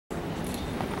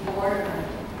forward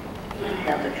meeting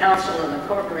of the Council of the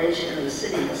Corporation of the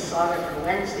City of Mississauga for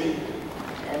Wednesday,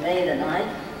 May the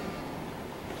 9th,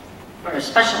 for a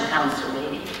special council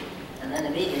meeting, and then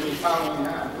immediately following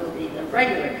that will be the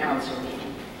regular council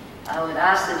meeting. I would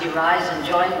ask that you rise and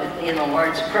join with me in the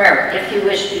Lord's Prayer, if you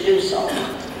wish to do so.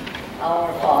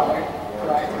 Our Father, who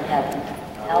art in heaven,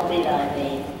 hallowed be thy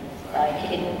name. Thy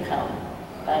kingdom come,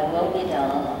 thy will be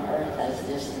done on earth as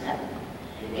it is in heaven.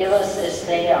 Give us this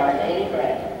day our daily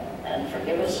bread, and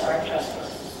forgive us our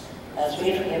trespasses, as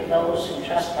we forgive those who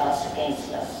trespass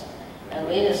against us. And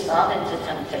lead us not into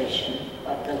temptation,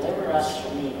 but deliver us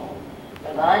from evil.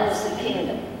 For thine is the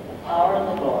kingdom, the power, and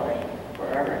the glory,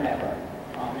 forever and ever.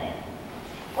 Amen.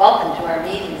 Welcome to our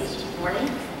meeting this morning,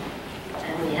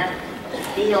 and we have to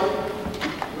deal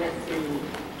with the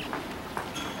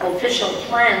official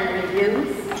plan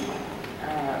review.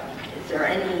 Is there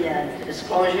any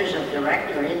disclosures of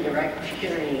direct or indirect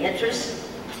pecuniary interest?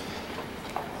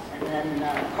 And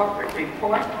then corporate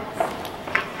report.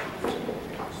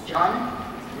 John,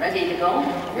 ready to go?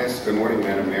 Yes, good morning,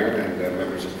 Madam Mayor and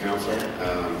members of council.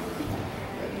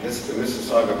 The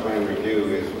Mississauga Plan Review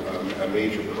is a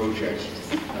major project.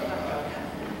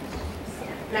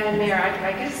 Madam Mayor,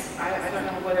 I guess, I don't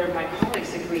know whether my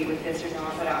colleagues agree with this or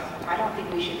not, but I don't think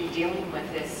we should be dealing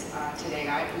with this today.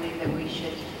 I believe that we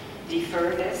should defer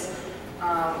this.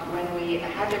 When we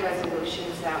had the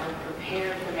resolutions that were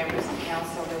prepared for members of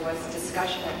council, there was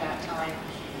discussion at that time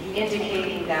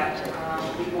indicating that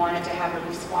we wanted to have a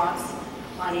response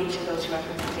on each of those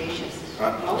recommendations.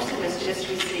 Most of us just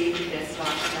received this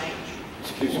last night.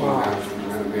 Excuse me,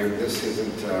 Madam Mayor, this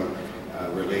isn't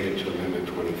related to Amendment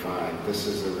 25. This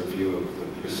is a review of the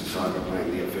Mississauga Plan,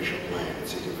 the official plan.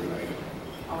 It's a different item.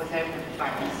 Oh, is that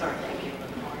fine? Sorry, thank you.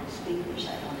 Speakers, I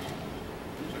don't have.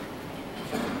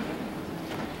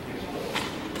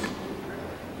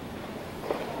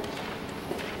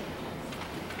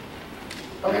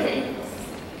 Okay.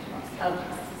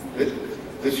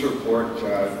 This report,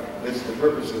 the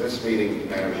purpose of this meeting,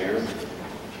 Madam Mayor,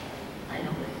 I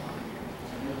know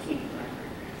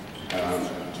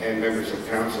and members of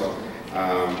council,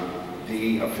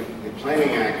 the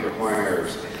Planning Act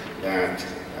requires that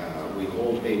we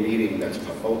hold a meeting that's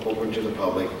open to the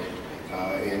public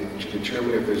and to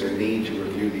determine if there's a need to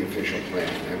review the official plan.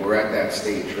 And we're at that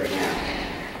stage right now,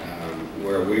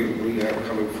 where we are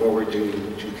coming forward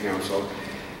to council.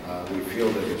 We feel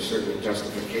that there's certain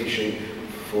justification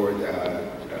for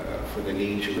the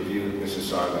need to review the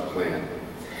Mississauga plan.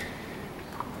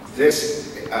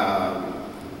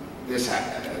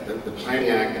 The Planning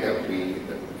Act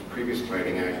the previous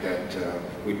Planning Act that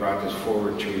we brought this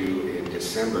forward to you in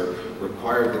December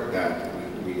required that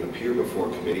we appear before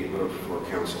committee or before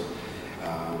council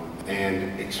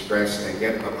and express and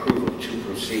get approval to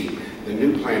proceed. The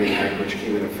new Planning Act, which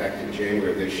came in effect in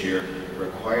January of this year,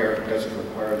 doesn't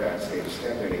require that state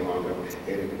step any longer.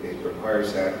 It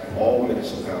requires that all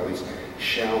municipalities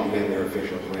shall amend their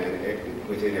official plan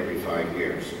within every 5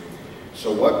 years.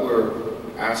 So what we're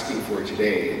asking for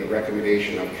today, the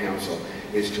recommendation of council,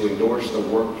 is to endorse the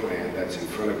work plan that's in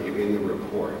front of you in the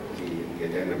report, the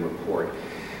addendum report,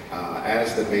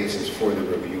 as the basis for the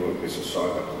review of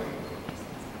Mississauga Plan.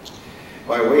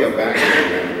 By way of background,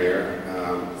 Madam Mayor,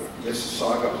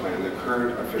 Mississauga Plan, the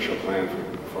current official plan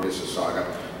for Mississauga,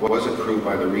 was approved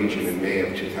by the region in May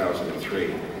of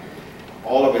 2003.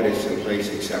 All of it is in place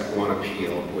except one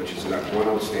appeal, which is one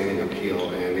outstanding appeal,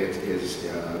 and it is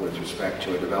with respect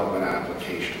to a development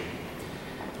application.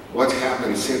 What's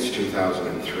happened since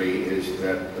 2003 is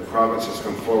that the province has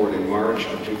come forward in March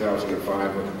of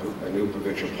 2005 with a new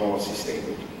provincial policy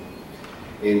statement.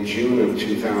 In June of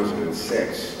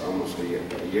 2006, almost a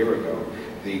year ago,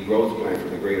 the growth plan for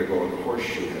the Greater Golden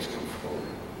Horseshoe has come forward.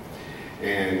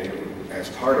 And as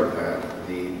part of that,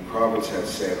 the province has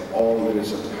said all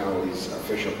municipalities'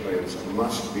 official plans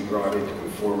must be brought into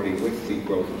conformity with the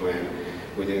growth plan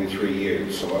within 3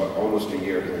 years. So almost a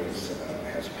year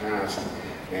has passed,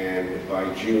 and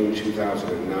by June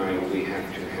 2009, we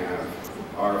have to have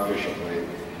our official plan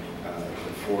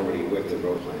conformity with the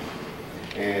growth plan.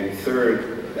 And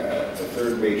third, the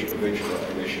third major provincial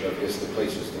initiative is the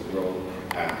Places to Grow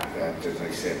Act, that, as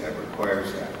I said, that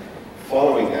requires that.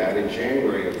 Following that, in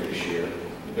January of this year,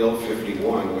 Bill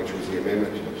 51, which was the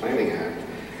amendment to the Planning Act,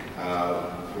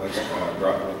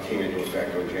 came into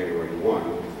effect on January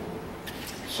 1.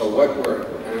 So what we're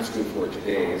asking for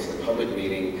today is the public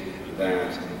meeting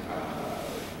that,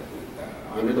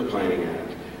 under the Planning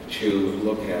Act, to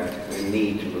look at the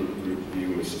need to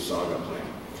review Mississauga Plan.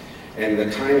 And the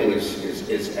timing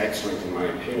is excellent in my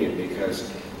opinion,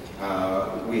 because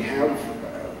we have,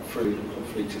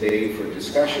 hopefully today for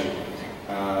discussion,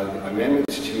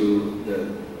 amendments to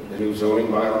the new zoning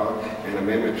bylaw, and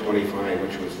Amendment 25,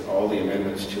 which was all the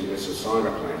amendments to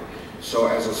Mississauga Plan. So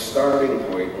as a starting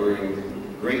point, we're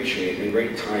in great shape and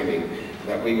great timing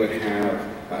that we would have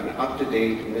an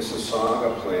up-to-date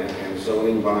Mississauga Plan and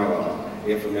zoning bylaw,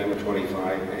 if Amendment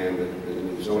 25 and the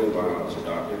new zoning bylaw is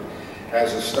adopted,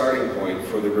 as a starting point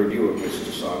for the review of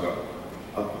Mississauga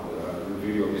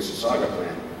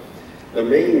Plan. The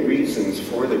main reasons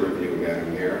for the review,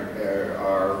 Madam Mayor,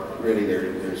 are really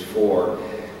there's four.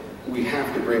 We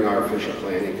have to bring our official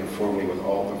plan in conformity with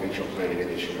all provincial planning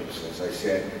initiatives. As I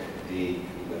said, the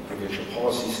provincial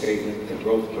policy statement, the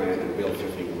growth plan, and Bill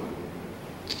 51.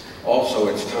 Also,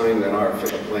 it's time that our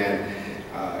official plan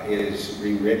is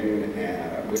rewritten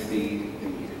with the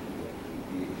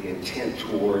intent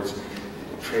towards the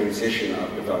transition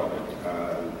of development.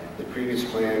 The previous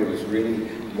plan was really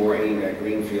more aimed at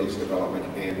greenfields development,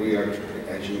 and we are,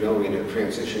 as you know, in a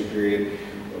transition period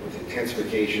with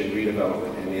intensification,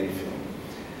 redevelopment, and infill.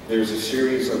 There's a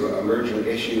series of emerging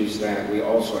issues that we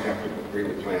also have to bring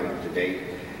the plan up to date.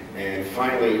 And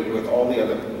finally, with all the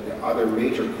other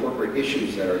major corporate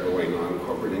issues that are going on,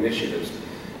 corporate initiatives,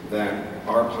 that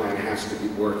our plan has to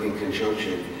work in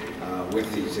conjunction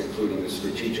with these, including the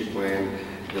strategic plan,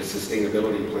 the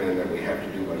sustainability plan that we have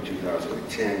to do by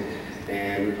 2010,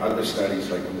 and other studies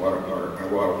like the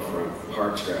waterfront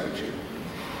park strategy.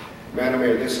 Madam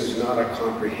Mayor, this is not a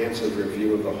comprehensive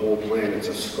review of the whole plan. It's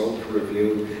a scoped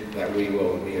review that we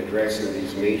will be addressing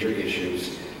these major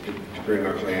issues to bring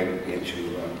our plan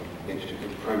into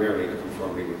primarily to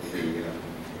conformity with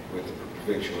the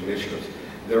provincial initiatives.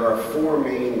 There are four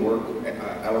main work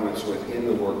elements within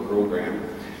the work program.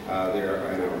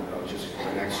 And I'll just,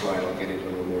 the next slide, I'll get into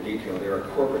a little more detail. There are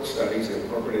corporate studies and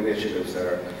corporate initiatives that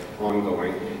are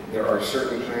ongoing. There are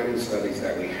certain planning studies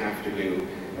that we have to do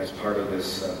as part of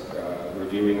this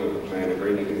reviewing of the plan and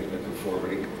bringing it into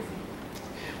conformity.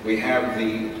 We have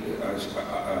the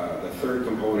third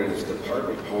component is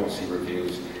department policy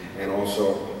reviews, and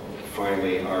also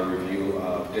finally our review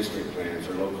of district plans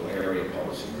or local area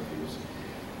policy reviews.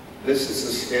 This is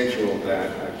the schedule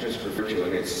that I've just referred to,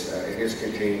 and it is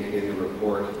contained in the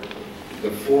report.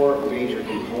 The four major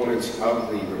components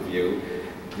of the review,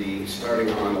 starting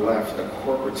on the left, the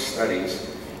corporate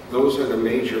studies. Those are the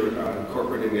major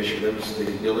corporate initiatives, the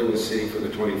Building the City for the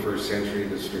 21st Century,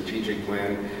 the Strategic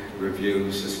Plan Review,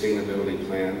 Sustainability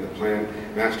Plan, the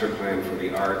Master Plan for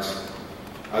the Arts,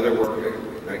 other work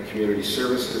that Community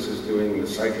Services is doing, the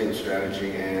Cycling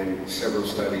Strategy, and several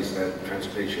studies that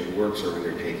Transportation Works are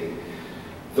undertaking.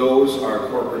 Those are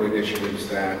corporate initiatives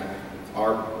that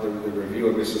the review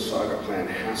of Mississauga Plan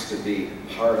has to be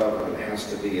part of and has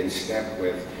to be in step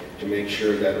with to make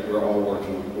sure that we're all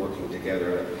working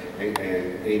together and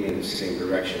aiming in the same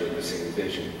direction and the same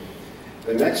vision.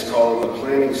 The next column, the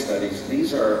planning studies,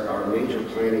 these are our major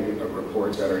planning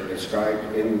reports that are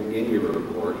described in your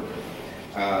report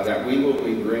that we will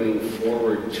be bringing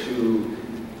forward to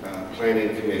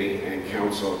Planning Committee and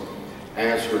Council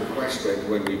as requested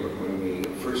when we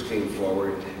first came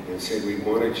forward and said we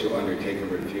wanted to undertake a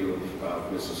review of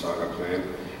Mississauga Plan,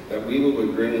 that we will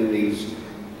be bringing these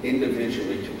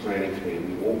individually to Planning Committee.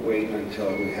 We won't wait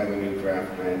until we have a new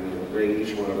draft plan. We will bring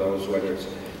each one of those, whether it's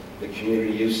the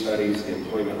community use studies, the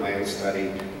employment land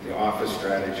study, the office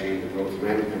strategy, the growth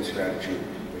management strategy,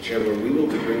 whichever. We will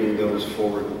be bringing those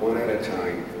forward one at a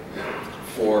time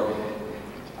for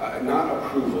not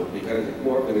approval, because it's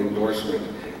more of an endorsement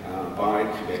by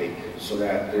committee, so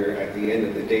that they're, at the end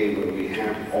of the day, when we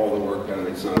have all the work done,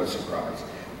 it's not a surprise.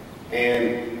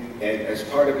 And as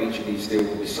part of each of these, there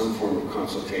will be some form of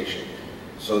consultation,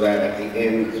 so that at the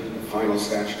end, the final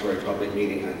statutory public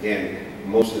meeting, again,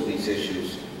 most of these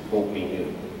issues won't be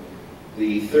new.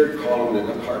 The third column,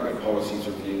 the department policies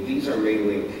review, these are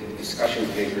mainly discussion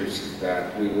papers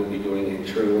that we will be doing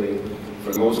internally.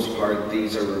 For the most part,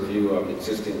 these are review of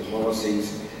existing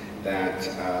policies that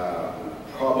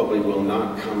probably will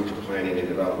not come to Planning and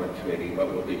Development Committee,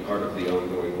 but will be part of the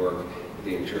ongoing work,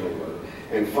 the internal work.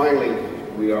 And finally,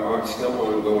 we are still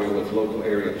ongoing with local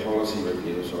area policy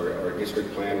reviews or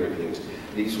district plan reviews.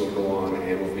 These will go on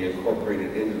and will be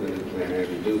incorporated into the new plan as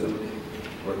we do them.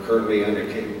 We're currently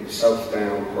undertaking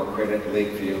Southdown, Port Credit and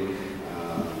Lakeview,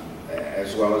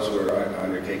 as well as we're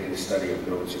undertaking the study of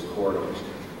nodes and corridors.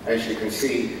 As you can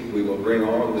see, we will bring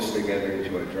all of this together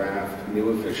into a draft new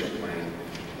official plan,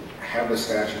 have the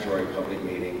statutory public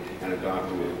meeting, and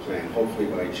adopt a new plan, hopefully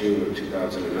by June of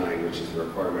 2009, which is the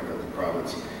requirement of the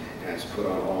province has put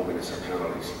on all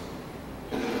municipalities.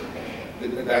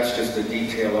 That's just a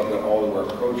detail of all the work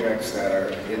projects that are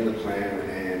in the plan,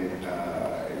 and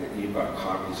you've got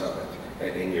copies of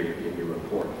it in your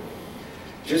report.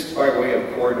 Just by way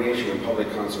of coordination and public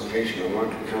consultation, I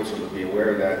want the council to be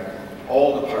aware that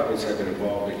all departments have been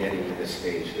involved in getting to this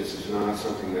stage. This is not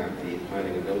something that the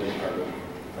Planning and Building Department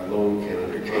alone can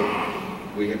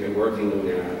undertake. We have been working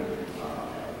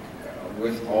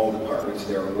with all departments.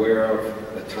 They're aware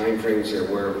of the timeframes, they're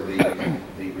aware of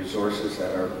the resources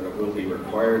that will be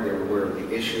required, they're aware of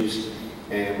the issues,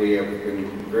 and we have been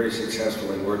very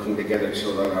successful in working together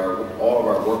so that all of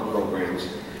our work programs,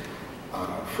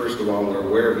 first of all, we're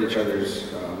aware of each other's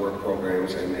work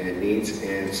programs and needs,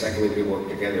 and secondly, we work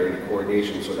together in a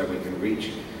coordination so that we can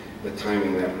reach the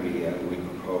timing that we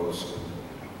propose.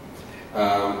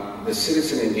 The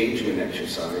citizen engagement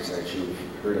exercise that you've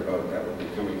heard about, that will be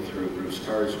coming through Bruce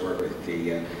Carr's work with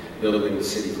the Building the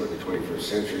City for the 21st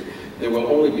Century. There will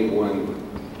only be one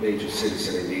major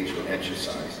citizen engagement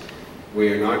exercise.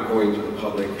 We are not going to the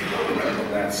public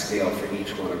at that scale for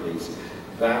each one of these.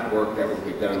 That work that will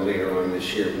be done later on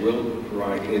this year will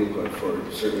provide input for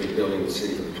certainly Building the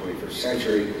City for the 21st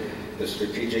Century, the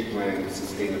strategic plan, the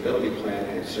sustainability plan,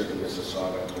 and certain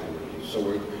Mississauga plan reviews. So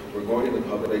we're going to the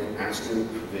public asking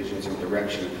for visions and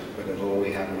direction, but it'll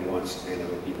only happen once, and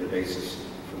it'll be the basis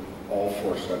for all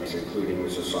 4 studies, including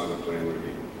Mississauga plan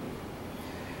review.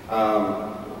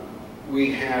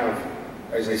 We have,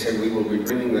 as I said, we will be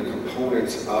bringing the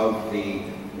components of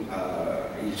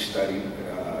each study,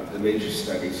 the major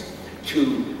studies,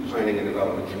 to Planning and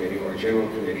Development Committee or General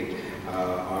Committee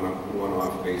on a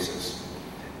one-off basis.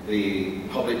 The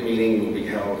public meeting will be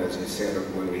held, as I said,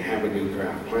 when we have a new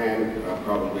draft plan,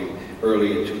 probably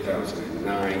early in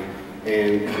 2009.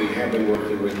 And we have been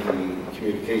working with the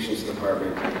Communications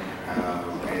Department,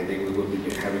 and we will be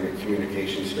having a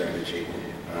communication strategy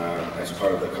as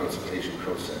part of the consultation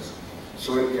process.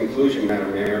 So in conclusion,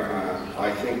 Madam Mayor,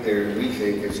 we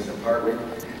think as a department,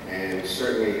 and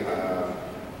certainly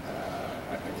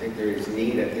I think there is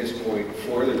need at this point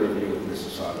for the review of the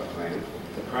Mississauga plan.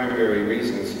 The primary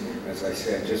reasons, as I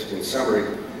said, just in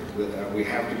summary, we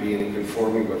have to be in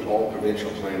conforming with all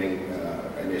provincial planning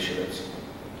initiatives.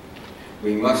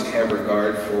 We must have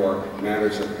regard for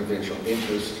matters of provincial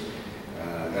interest.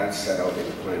 That's set out in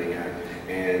the Planning Act.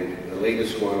 And the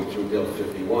latest one, through Bill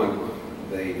 51,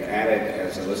 they've added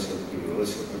as a list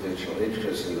of provincial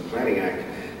interests in the Planning Act,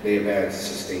 they have added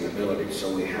sustainability.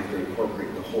 So we have to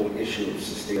incorporate the whole issue of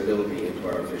sustainability into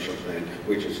our official plan,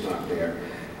 which is not there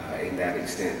in that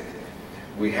extent.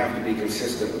 We have to be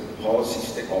consistent with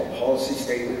all policy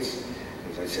statements.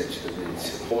 As I said,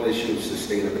 the whole issue of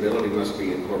sustainability must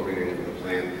be incorporated into the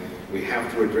plan. We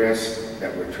have to address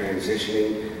that we're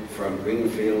transitioning from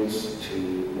greenfields to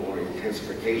more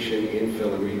intensification,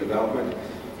 infill, and redevelopment.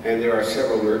 And there are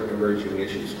several emerging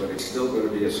issues, but it's still going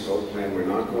to be a scope plan. We're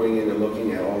not going in and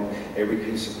looking at every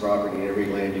piece of property, every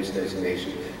land use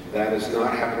designation. That is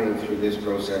not happening through this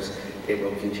process. It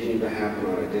will continue to happen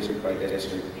on a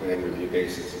district-by-district plan review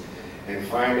basis. And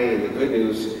finally, the good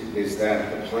news is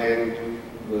that the plan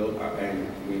will,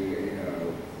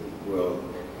 will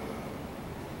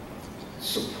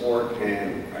support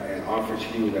and offer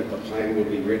to you that the plan will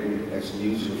be written as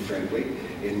user-friendly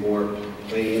in more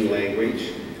plain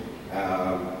language,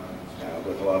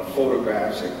 with a lot of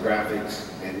photographs and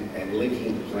graphics, and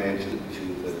linking the plan to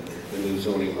the new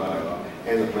zoning bylaw.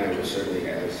 And the plan will certainly,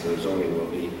 as the zoning will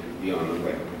be on the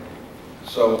web.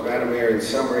 So, Madam Mayor, in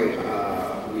summary,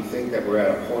 we think that we're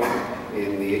at a point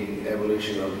in the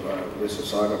evolution of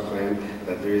Mississauga plan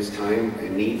that there is time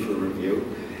and need for review,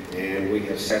 and we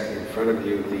have set in front of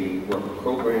you the work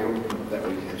program that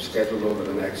we have scheduled over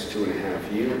the next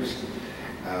 2.5 years.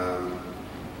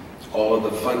 All of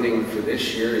the funding for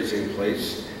this year is in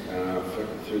place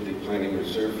through the Planning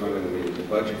Reserve Fund and the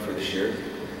budget for this year.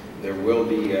 There will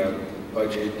be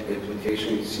budget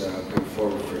implications come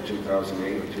forward for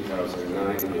 2008 or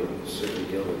 2009. We'll certainly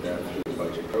deal with that through the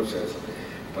budget process.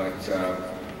 But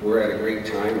we're at a great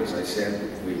time. As I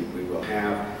said, we will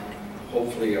have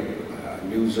hopefully a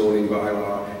new zoning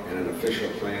bylaw and an official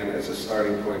plan as a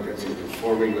starting point that's in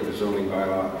conforming with the zoning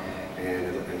bylaw,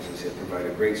 and as I said, provide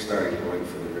a great starting point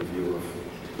for the review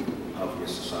of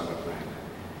Mississauga plan.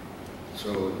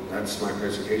 So that's my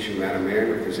presentation, Madam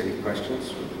Mayor. If there's any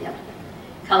questions. Yep.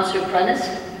 Councillor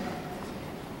Prentice.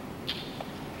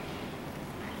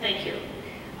 Thank you.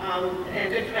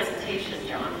 And good presentation,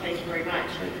 John. Thank you very much.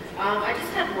 I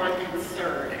just have one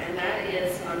concern, and that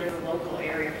is under the local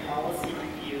area policy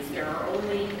reviews, there are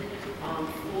only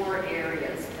 4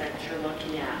 areas that you're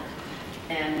looking at.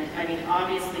 And I mean,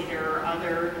 obviously there are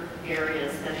other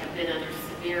areas that have been under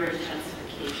severe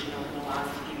intensification over the last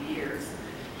few years.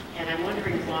 And I'm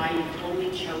wondering why you've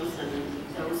only chosen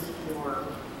those 4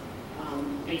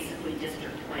 basically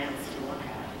district plans to look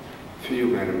at. Through you,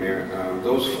 Madam Mayor,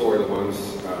 those 4 are the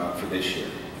ones for this year.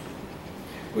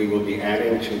 We will be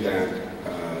adding to that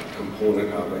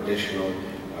component of additional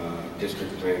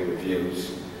district plan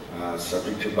reviews,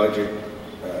 subject to budget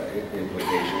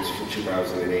implications for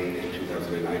 2008 and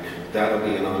 2009. That'll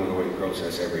be an ongoing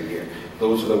process every year.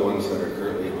 Those are the ones that are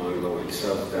currently ongoing.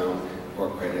 Southdown,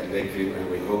 Port Credit, Lakeview,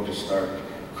 and we hope to start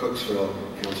Cooksville,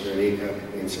 Councillor Nika,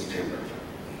 in September.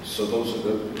 So those are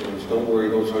the ones. Don't worry,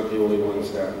 those aren't the only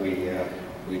ones that we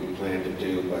plan to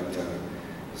do, but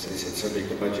as I said, subject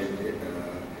to budget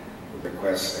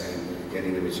requests and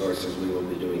getting the resources, we will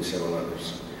be doing several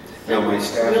others. Now, my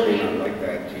staff may not like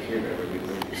that to hear that, but we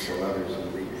will do several others.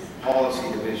 And the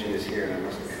policy division is here, and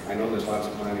I know there's lots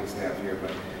of planning staff here,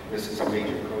 but this is a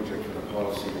major project for the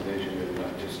policy division, and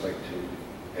I'd just like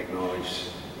to acknowledge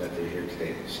that they're here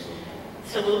today.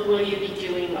 So will you be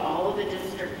doing all of the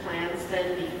district plans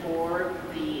then before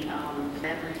the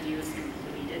plan review is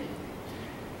completed?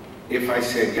 If I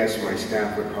said yes, my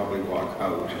staff would probably walk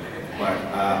out. But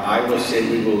I will say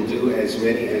we will do as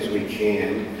many as we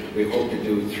can. We hope to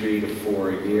do 3 to 4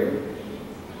 a year.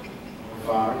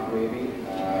 5 maybe.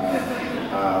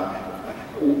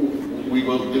 We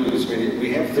will do as many.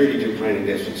 We have 32 planning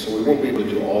districts, so we won't be able to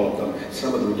do all of them.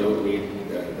 Some of them don't need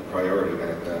the priority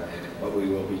that. But we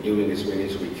will be doing as many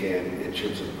as we can in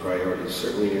terms of priorities,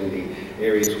 certainly in the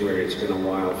areas where it's been a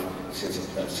while since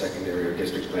a secondary or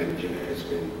district plan review has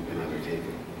been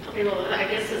undertaken. Okay, well, I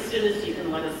guess as soon as you can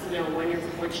let us know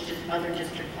which other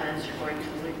district plans you're going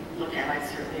to look at, I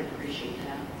certainly appreciate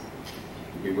that.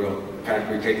 We will. In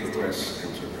fact, we take requests,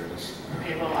 Councillor Curtis.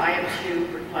 Okay, well, I have 2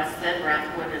 requests then,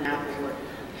 Rathwood and Applewood.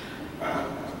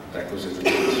 That goes into the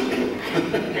list.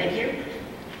 Thank you.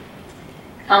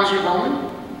 Councillor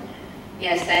Bowman?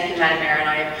 Yes, thank you, Madam Mayor, and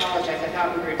I apologize. I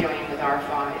thought we were dealing with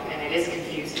R5, and it is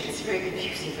confusing. It's very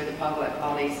confusing for the public,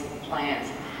 all these plans.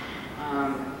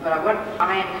 But what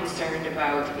I am concerned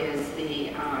about is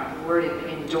the word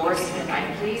endorsement.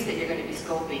 I'm pleased that you're going to be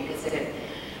scoping, because it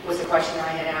was a question I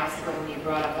had asked when you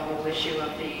brought up the whole issue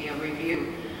of the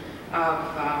review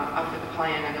of the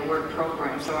plan and the work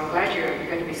program. So I'm glad you're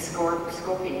going to be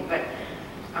scoping. But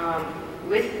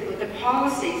with the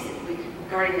policies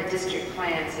regarding the district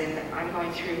plans, and I'm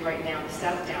going through right now the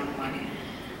Southdown one,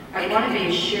 I want to be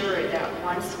assured that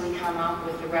once we come up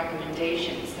with the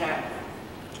recommendations that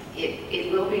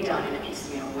it will be done in a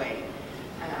piecemeal way.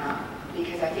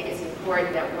 Because I think it's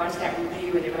important that once that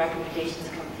review and the recommendations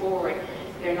come forward,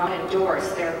 they're not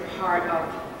endorsed, they're part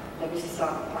of the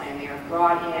Mississauga plan, they are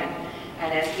brought in,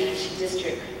 and as each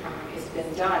district has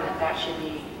been done, that should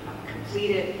be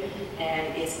completed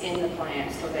and it's in the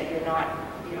plan so that you're not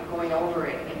going over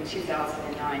it in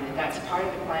 2009. And that's part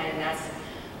of the plan, and that's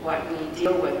what we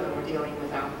deal with when we're dealing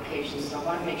with applications. So I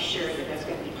want to make sure that that's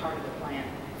going to be part of the plan.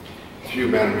 Through you,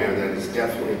 Madam Mayor, that is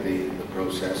definitely the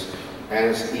process.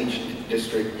 As each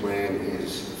district plan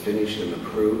is finished and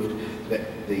approved, that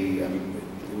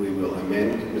we will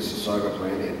amend Mississauga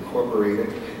plan, incorporate it,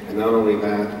 and not only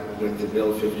that, with the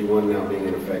Bill 51 now being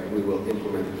in effect, we will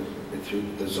implement it through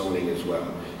the zoning as well.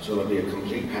 So it'll be a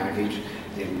complete package.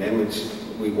 The amendments,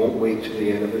 we won't wait to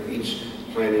the end of it. Each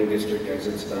planning district, as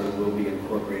it's done, will be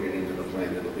incorporated into the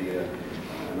plan. It'll be an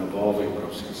evolving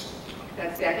process.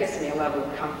 That gives me a level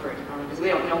of comfort, because we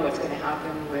don't know what's going to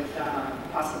happen with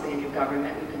possibly a new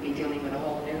government. We could be dealing with a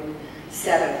whole new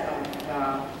set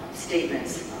of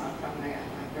statements from the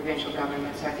provincial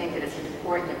government. So I think that it's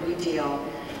important that we deal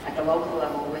at the local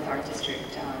level with our district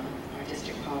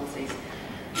policies.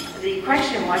 The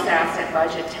question was asked at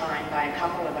budget time by a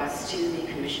couple of us to the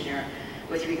Commissioner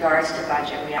with regards to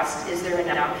budget. We asked, is there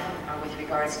enough with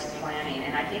regards to planning?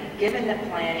 And I think given that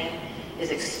planning is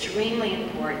extremely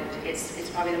important, it's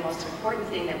probably the most important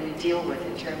thing that we deal with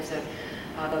in terms of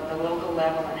the local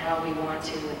level and how we want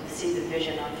to see the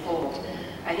vision unfold.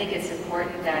 I think it's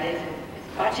important that if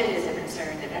budget is a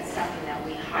concern, that's something that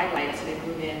we highlight as we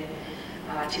move in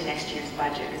to next year's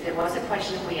budget. Because there was a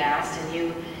question we asked, and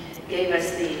you gave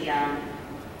us the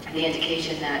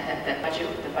indication that the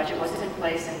budget wasn't in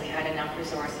place and we had enough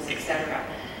resources, etc.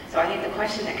 So I think the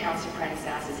question that Councillor Prentice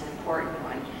asked is an important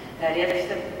one, that if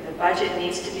the budget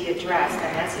needs to be addressed,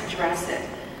 then let's address it.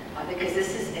 Because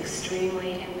this is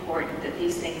extremely important that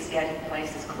these things get in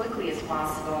place as quickly as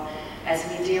possible as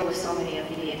we deal with so many of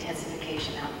the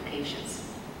intensification applications.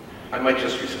 I might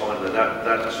just respond to that.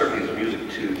 That certainly is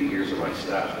music to the ears of my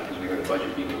staff, because we were in a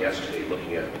budget meeting yesterday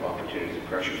looking at opportunities and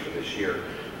pressures for this year.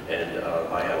 And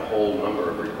I have a whole number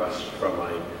of requests from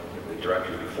the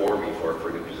directors before me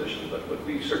for new positions, but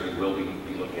we certainly will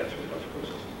be looking at through the budget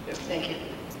process. Yes. Thank you.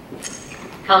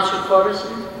 Councillor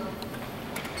Corbison?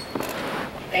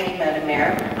 Thank you, Madam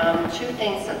Mayor. Two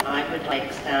things that I would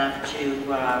like staff to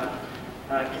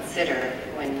consider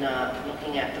when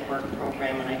looking at the work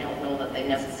program, and I don't know that they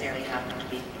necessarily have to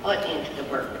be put into the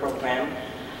work program.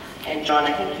 And John,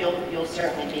 I think you'll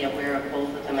certainly be aware of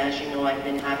both of them. As you know, I've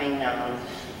been having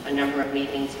a number of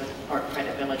meetings with the Port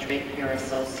Credit Village Ratepayer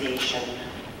Association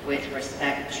with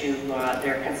respect to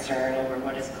their concern over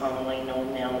what is commonly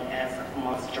known now as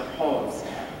monster homes.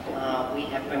 We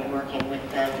have been working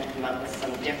with them to come up with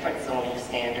some different zoning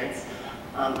standards.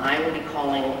 I will be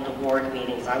calling the ward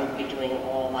meetings. I will be doing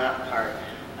all that part.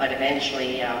 But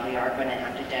eventually, we are going to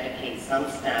have to dedicate some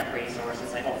staff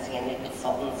resources. I don't see any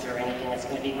consultants or anything. It's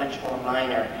going to be much more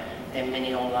minor than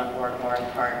Mineola or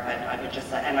Warren Park. But I would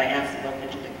just, and I have spoken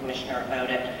to the commissioner about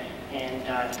it, and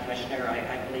the commissioner,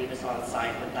 I believe, is on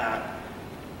side with that.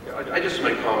 I just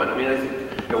make a comment. I mean, I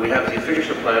think we have the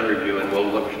official plan review, and we'll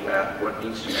look at what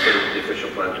needs to be put in the official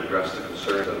plan to address the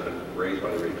concerns that have been raised by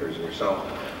the ratepayers and yourself.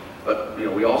 But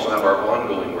we also have our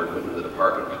ongoing work within the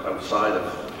department outside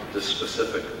of this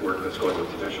specific work that's going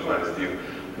with the official plan review.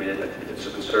 I mean, if it's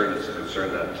a concern,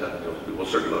 that we will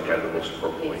certainly look at it the most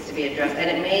appropriate way. Needs to be addressed,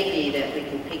 and it may be that we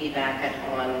can piggyback it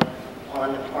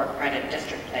on the Port Credit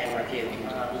District Plan review,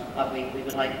 but we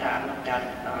would like that looked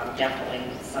at definitely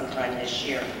sometime this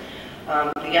year.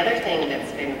 The other thing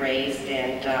that's been raised,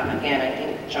 and again, I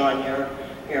think John,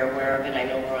 you're aware of it. I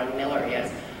know Ron Miller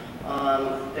is.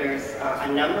 There's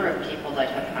a number of people that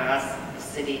have asked the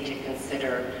city to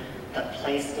consider the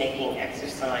placemaking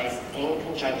exercise in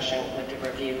conjunction with the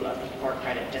review of the Port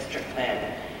Credit District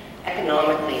Plan.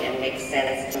 Economically, it makes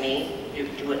sense to me to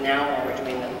do it now while we're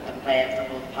doing the plan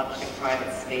for both public and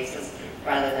private spaces,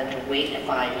 rather than to wait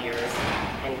 5 years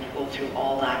and go through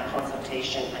all that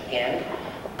consultation again.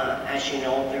 As you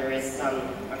know, there is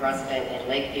a resident in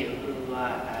Lakeview who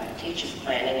teaches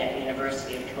planning at the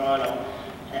University of Toronto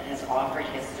that has offered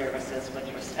his services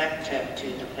with respect to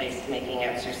the placemaking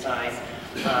exercise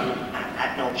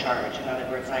at no charge. In other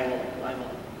words, I will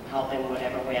help in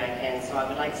whatever way I can. So I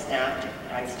would like staff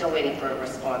to, I'm still waiting for a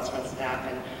response from staff,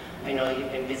 and I know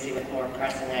you've been busy with more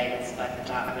pressing items, but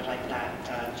I would like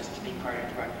that just to be part of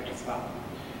the record as well.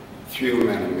 Through you,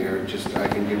 Madam Mayor, I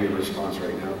can give you a response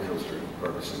right now, Councillor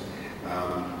Barbison.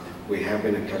 We have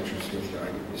been in touch with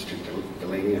Mr.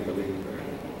 Delaney, I believe,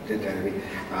 Danny.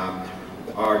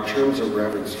 Our terms of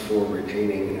reference for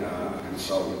retaining a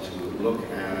consultant to look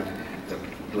at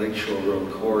the Lakeshore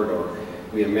Road corridor,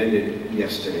 we amended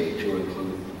yesterday to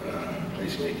include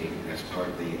placemaking as part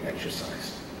of the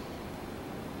exercise.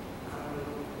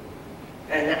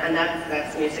 And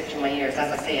that's music to my ears.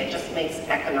 As I say, it just makes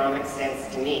economic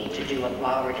sense to me to do it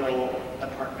while we're doing the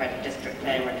Port Credit District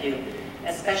Plan review,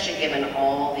 especially given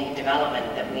all the development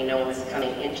that we know is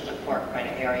coming into the Port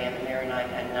Credit area. And the Mayor and I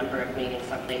have had a number of meetings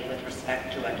update with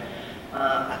respect to it.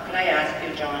 Could I ask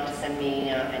you, John, to send me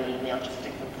an email just to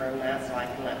confirm that so I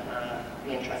can let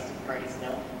the interested parties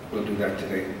know? We'll do that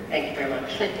today. Thank you very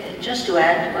much. Just to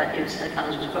add to what you said,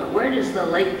 Councilor, where does the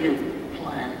Lakeview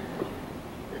plan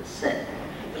sit?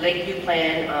 The Lakeview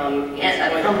plan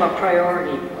is from a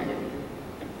priority point of view.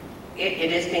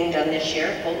 It is being done this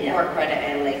year, both Port Credit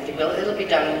and Lakeview. Well, it'll be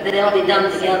done. They'll be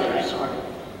done together, sort of.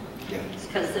 Yes.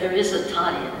 Because there is a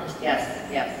tie-in. Yes.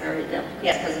 Very definitely.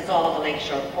 Yes, because it's all the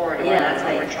Lakeshore corridor. Yeah, that's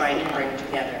what we're trying to bring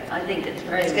together. I think it's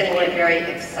very It's going to be a very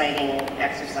exciting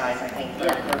exercise, I think,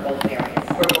 for both areas.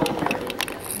 For both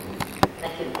areas.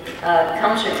 Thank you.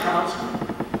 Councillor Carlson.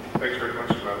 Thanks very much,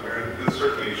 Madam Mayor. This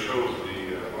certainly shows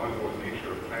the ongoing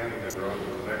nature of planning that we're on to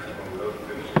the next one without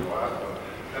finishing the last one.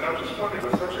 And I was just wondering,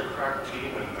 with such a crack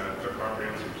team and the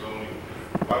comprehensive zoning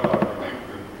bylaw,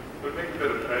 would it make a bit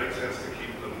of planning sense to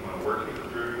keep them working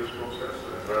through this process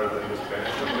rather than just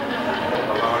banishing them,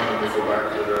 allowing them to go back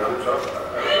to their other jobs?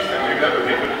 I was just thinking that would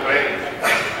be good planning.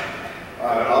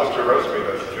 Mr. Rouse made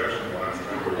that suggestion last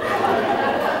time.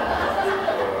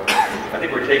 I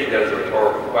think we're taking that as a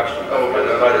rhetorical question, but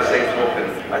by the same token,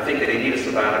 I think that they need a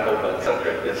sabbatical, but it's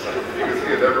okay. Yes. You can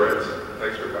see it ever is.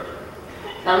 Thanks very much.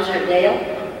 Councillor Dale.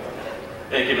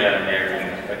 Thank you, Madam Mayor.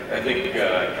 I think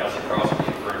Councillor Carlson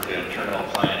referred to internal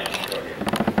planning,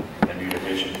 a new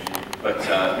division. But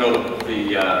no,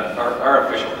 our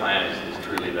official plan is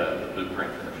truly the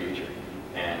blueprint for the future.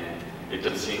 And it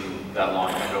doesn't seem that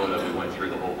long ago that we went through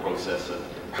the whole process of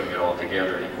putting it all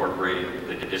together and incorporating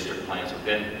the district plans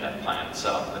within that plan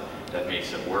itself that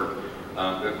makes it work.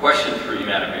 The question for you,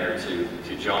 Madam Mayor,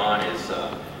 to John is,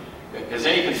 has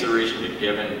any consideration been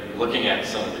given looking at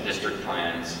some of the district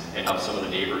plans and how some of the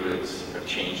neighborhoods have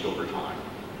changed over time?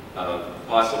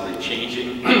 Possibly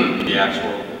changing the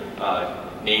actual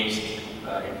names,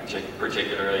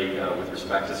 particularly with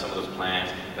respect to some of those plans,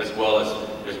 as well as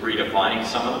as redefining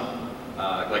some of them.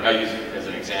 Like I use as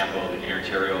an example the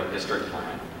Hurontario district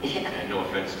plan. And no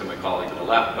offense to my colleague to the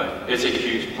left, but it's a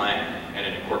huge plan, and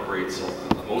it incorporates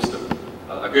most of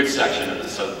a good section of the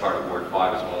south part of Ward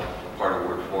 5 as well, part of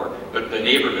Ward 4. But the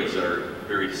neighborhoods are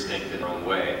very distinct in their own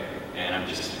way, and I'm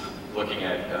just looking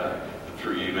at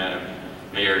through you, Madam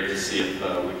Mayor, to see if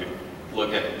we could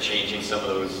look at changing some of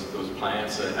those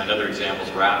plans. Another example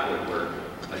is Rathwood, where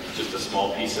just a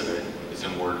small piece of it is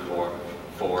in Ward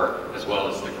 4, as well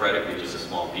as the credit, which is a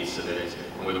small piece of it is,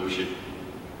 and whether we should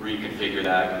reconfigure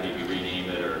that and maybe rename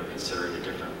it or consider it a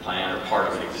different plan or part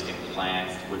of an existing plan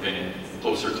within,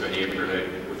 closer to a neighborhood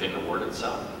within the ward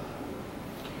itself.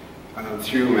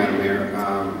 Through you, Madam Mayor,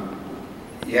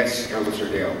 yes,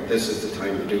 Councillor Dale, this is the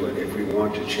time to do it. If we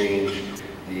want to change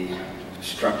the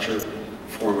structure,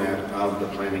 format of the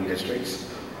planning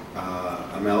districts,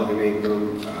 amalgamate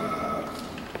them,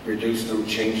 reduce them,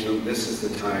 change them, this is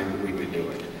the time we would do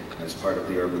it as part of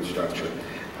the urban structure.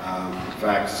 In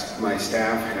fact, my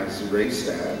staff has raised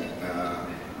that.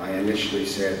 I initially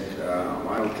said,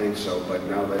 I don't think so, but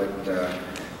now that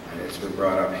it's been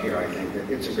brought up here, I think that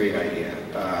it's a great idea.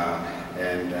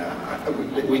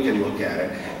 We can look at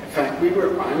it. In fact, we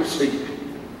were honestly,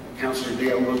 Councillor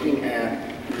Dale, looking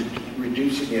at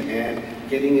reducing it and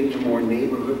getting into more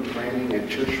neighborhood planning and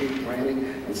tertiary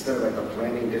planning instead of at the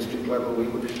planning district level. We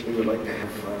would like to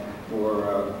have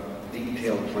more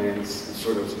detailed plans,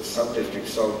 sort of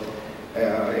sub-districts. So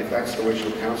if that's the wish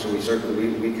of council, we certainly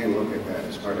we can look at that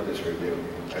as part of this review.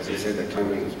 As I said, the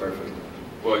timing is perfect.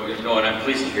 Well, no, and I'm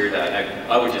pleased to hear that.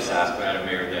 I would just ask, Madam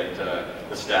Mayor, that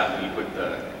the staff meet with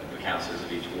the councillors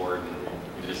of each ward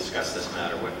and discuss this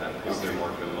matter with them, because they're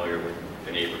more familiar with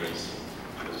the neighborhoods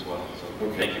as well.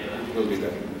 So thank you for that. We'll do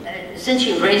that. Since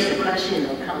you raised the question,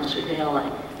 though, Councillor Dale,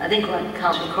 I think what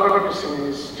Councillor Corbison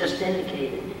has just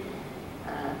indicated,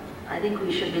 I think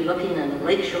we should be looking at a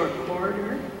Lakeshore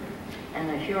corridor and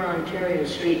a Hurontario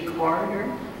Street corridor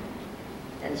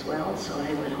as well. So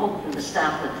I would hope that the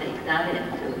staff would take that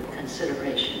into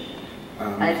consideration.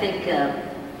 I think,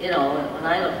 you know, when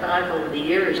I look back over the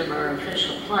years of our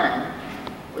official plan,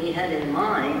 we had in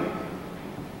mind,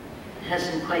 it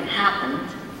hasn't quite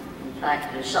happened. In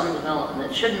fact, there's some development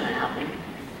that shouldn't have happened.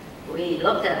 We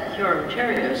looked at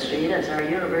Hurontario Street as our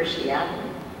University Avenue.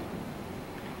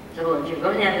 So if you're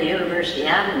going to have a University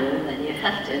Avenue, then you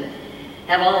have to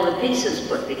have all the pieces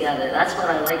put together. That's what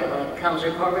I like about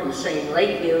Councillor Corbin saying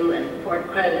Lakeview and Port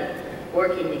Credit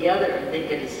working together. I think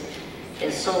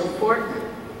is so important.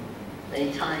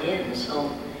 They tie in. So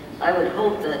I would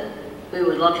hope that we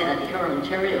would look at the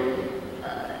Hurontario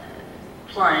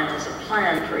plan as a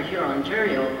plan for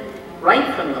Hurontario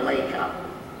right from the lake up,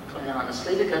 quite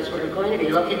honestly, because we're going to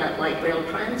be looking at light rail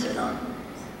transit on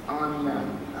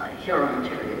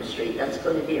Hurontario Street. That's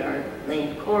going to be our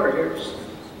main corridors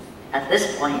at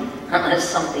this point, unless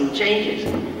something changes.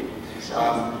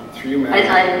 So through you,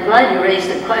 Madam. I'm glad you raised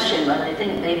the question, but I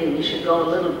think maybe we should go a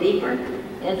little deeper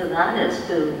into that as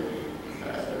to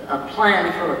a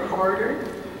plan for a corridor.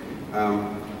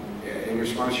 In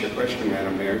response to your question,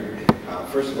 Madam Mayor,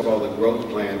 first of all, the growth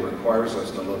plan requires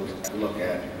us to look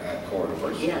at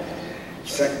corridors. Yes.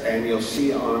 And you'll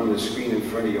see on the screen in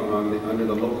front of you, under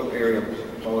the local area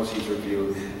policies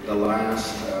review, the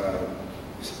last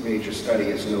major study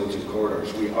is nodes and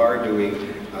corridors. We are doing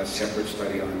a separate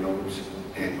study on nodes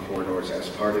and corridors as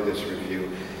part of this review.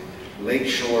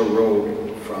 Lakeshore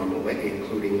Road, from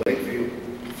including Lakeview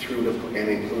through to and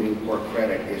including Port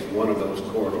Credit, is one of those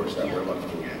corridors that we're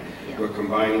looking at. Yeah. We're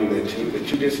combining the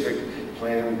two district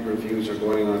plan reviews are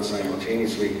going on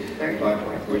simultaneously,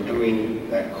 but we're doing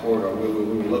that corridor.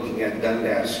 We're looking at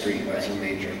Dundas Street as a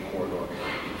major corridor.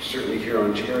 Certainly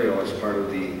Hurontario as part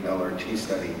of the LRT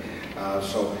study.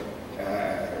 So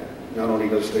not only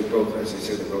does the growth, as I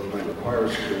said, the growth plan require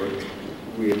us to do it,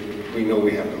 we know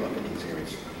we have to look at these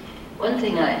areas. One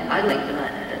thing I'd like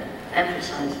to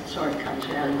emphasize, sorry,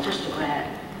 Councillor Allen, just to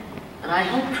add, and I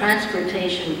hope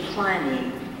transportation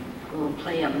planning will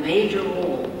play a major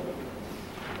role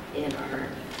in our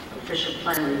official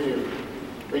plan review,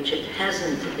 which it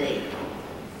hasn't to date.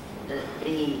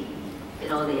 You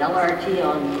know, the LRT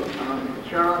on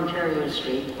Hurontario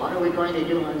Street, what are we going to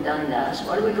do on Dundas?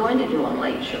 What are we going to do on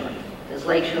Lakeshore? Because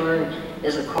Lakeshore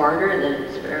is a corridor that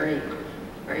is very,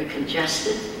 very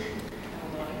congested.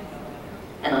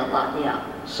 And a lot,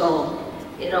 yeah. So,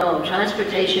 you know,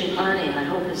 transportation planning, I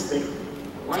hope, is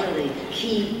one of the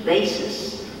key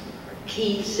bases, or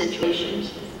key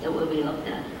situations that will be looked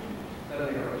at.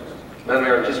 Madam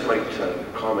Mayor, I just might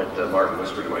comment, Martin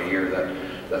whispered in my ear,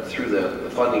 that through the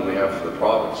funding we have for the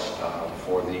province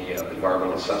for the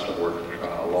environmental assessment work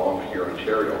along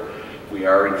Hurontario, we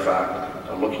are in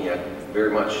fact looking at very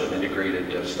much an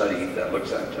integrated study that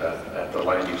looks at the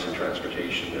land use and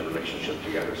transportation and relationship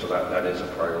together. So that is a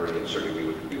priority, and certainly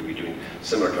we would be doing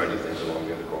similar kind of things along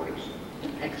the other corridors.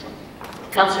 Excellent.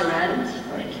 Councillor Adams?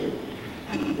 Thank you.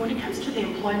 When it comes to the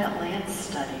employment land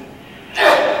study,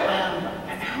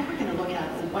 how are we going to look at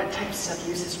what types of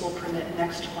uses we'll permit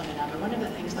next to one another? One of the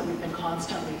things that we've been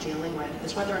constantly dealing with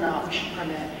is whether or not we should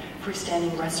permit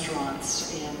freestanding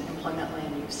restaurants in employment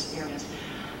land use areas,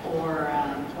 or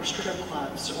strip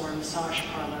clubs, or massage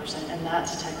parlors, and that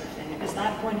type of thing. Is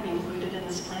that going to be included in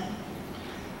this plan?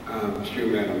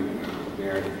 Through Madam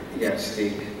Mayor, yes,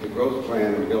 the growth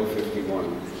plan and Bill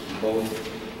 51 both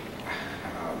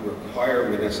require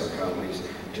municipalities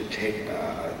to take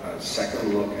a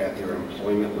second look at their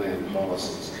employment land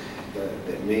policies.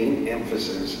 The main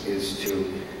emphasis is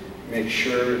to make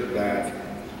sure that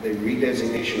the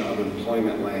redesignation of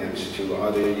employment lands to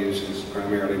other uses,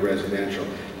 primarily residential,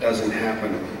 doesn't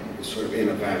happen sort of in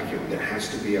a vacuum. There has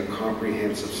to be a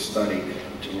comprehensive study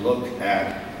to look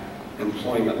at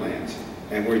employment lands,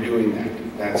 and we're doing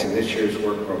that. That's in this year's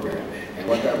work program. And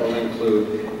what that will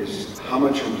include is how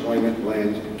much employment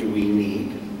land do we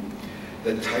need,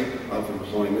 the type of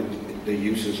employment, the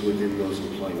uses within those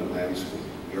employment lands,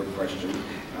 your question,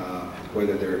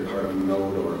 whether they're part of a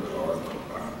node or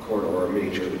corridor or a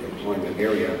major employment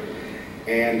area.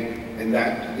 And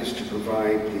that is to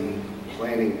provide the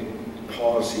planning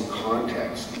policy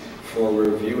context for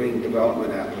reviewing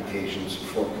development applications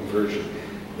for conversion.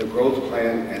 The growth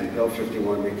plan and Bill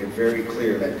 51 make it very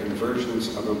clear that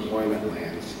conversions of employment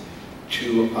lands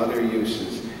to other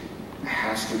uses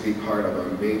has to be part of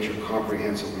a major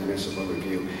comprehensive municipal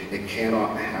review. It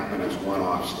cannot happen as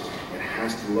one-offs. It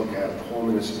has to look at the whole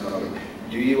municipality.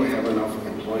 Do you have enough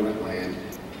employment land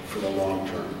for the long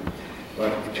term?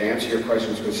 But to answer your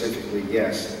question specifically,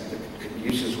 yes, the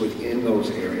uses within those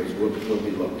areas will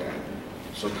be looked at.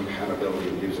 So compatibility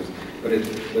of uses. But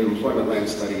the employment land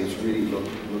study is really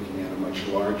looking at a much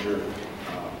larger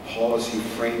policy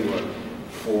framework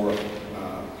for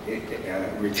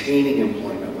retaining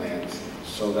employment lands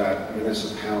so that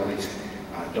municipalities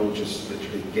don't just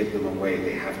literally give them away.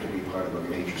 They have to be part of a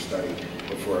major study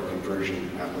before a conversion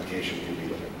application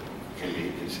can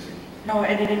be considered. No,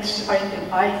 and I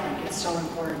think it's so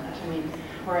important. I mean,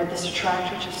 we're at this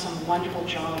attractor to some wonderful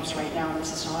jobs right now in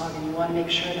Mississauga, and you want to make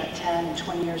sure that 10 and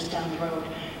 20 years down the road,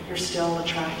 you're still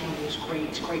attracting those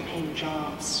great paying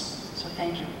jobs. So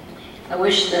thank you. I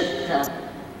wish that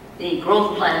the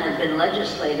growth plan had been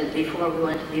legislated before we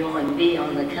went to the OMB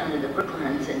on the Canada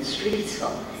Brooklands and streets,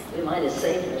 so we might have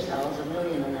saved ourselves $1.5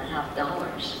 million,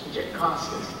 which it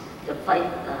cost us to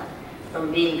fight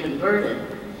from being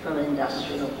converted from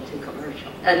industrial to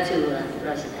commercial, to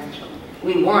residential.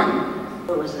 We won.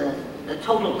 There was the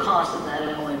total cost of that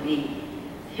OMB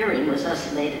hearing was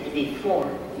estimated to be $4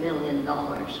 million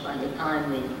by the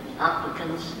time the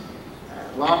applicants,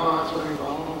 Loblaws were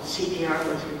involved, CPR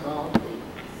was involved.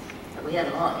 We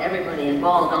had everybody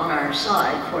involved on our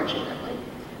side, fortunately,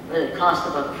 but it cost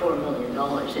about $4 million.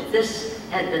 If this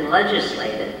had been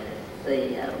legislated,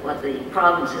 what the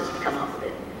province has come up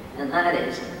with, and that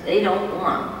is, they don't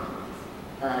want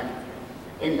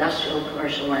industrial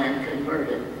commercial land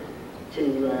converted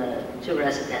to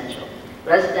residential.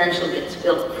 Residential gets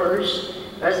built first,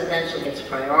 residential gets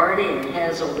priority and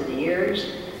has over the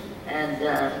years, and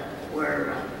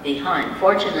we're behind.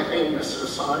 Fortunately, in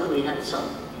Mississauga, we had some,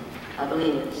 I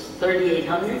believe it's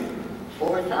 3,800,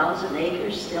 4,000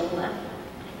 acres still left.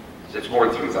 It's more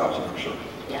than 3,000 for sure.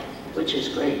 Yeah, which is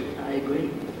great, I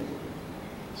agree.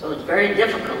 So it's very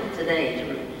difficult today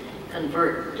to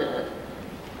convert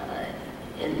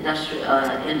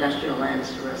industrial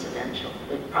lands to residential.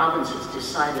 The province has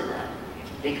decided that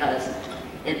because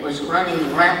it was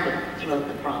running rampant throughout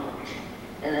the province,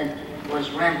 and it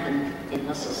was rampant in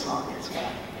Mississauga as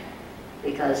well.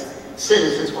 Because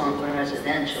citizens want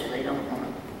residential, they don't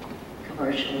want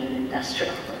commercial and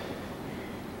industrial. So,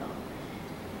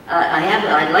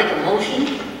 I'd like a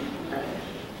motion.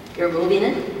 You're moving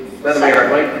it? Madam Mayor,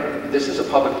 this is a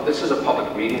public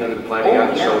meeting under the Planning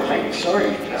Act, yeah, so right.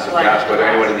 Sorry. So I ask whether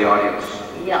anyone in the audience.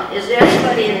 Yeah, is there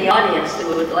anybody in the audience that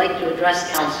would like to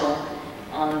address council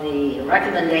on the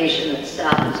recommendation that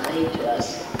staff has made to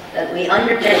us that we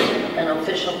undertake an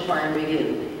official plan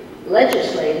review,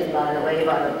 legislated, by the way,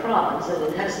 by the province, that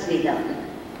it has to be done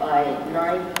by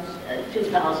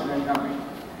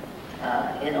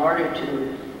 2009 in order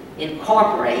to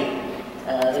incorporate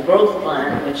the growth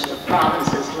plan which the province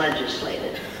has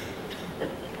legislated.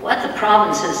 What the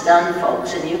province has done,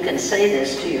 folks, and you can say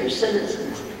this to your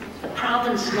citizens, the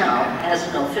province now has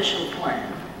an official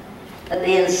plan that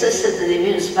they insisted that the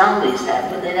municipalities have,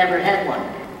 but they never had one.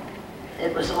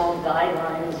 It was all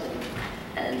guidelines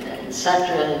and et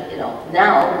cetera. You know,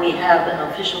 now we have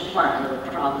an official plan of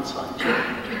the province of Ontario,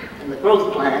 and the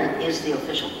growth plan is the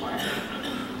official plan.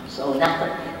 So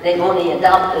now they've only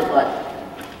adopted what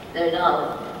they're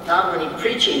now not only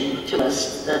preaching to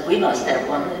us that we must have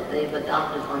one, that they've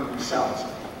adopted one themselves.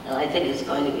 And I think it's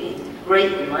going to be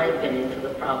great, in my opinion, for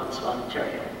the province of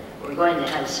Ontario. We're going to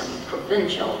have some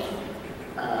provincial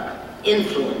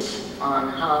influence on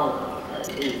how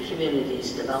the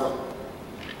communities develop.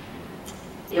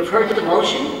 You've heard the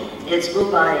motion. It's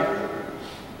moved by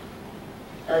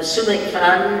Sue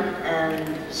McFadden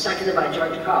and seconded by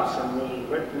George Carlson, the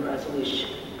written resolution.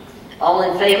 All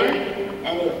in favor?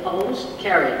 Any opposed?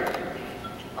 Carried.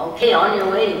 Okay, on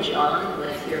your way, John,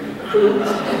 with your crew.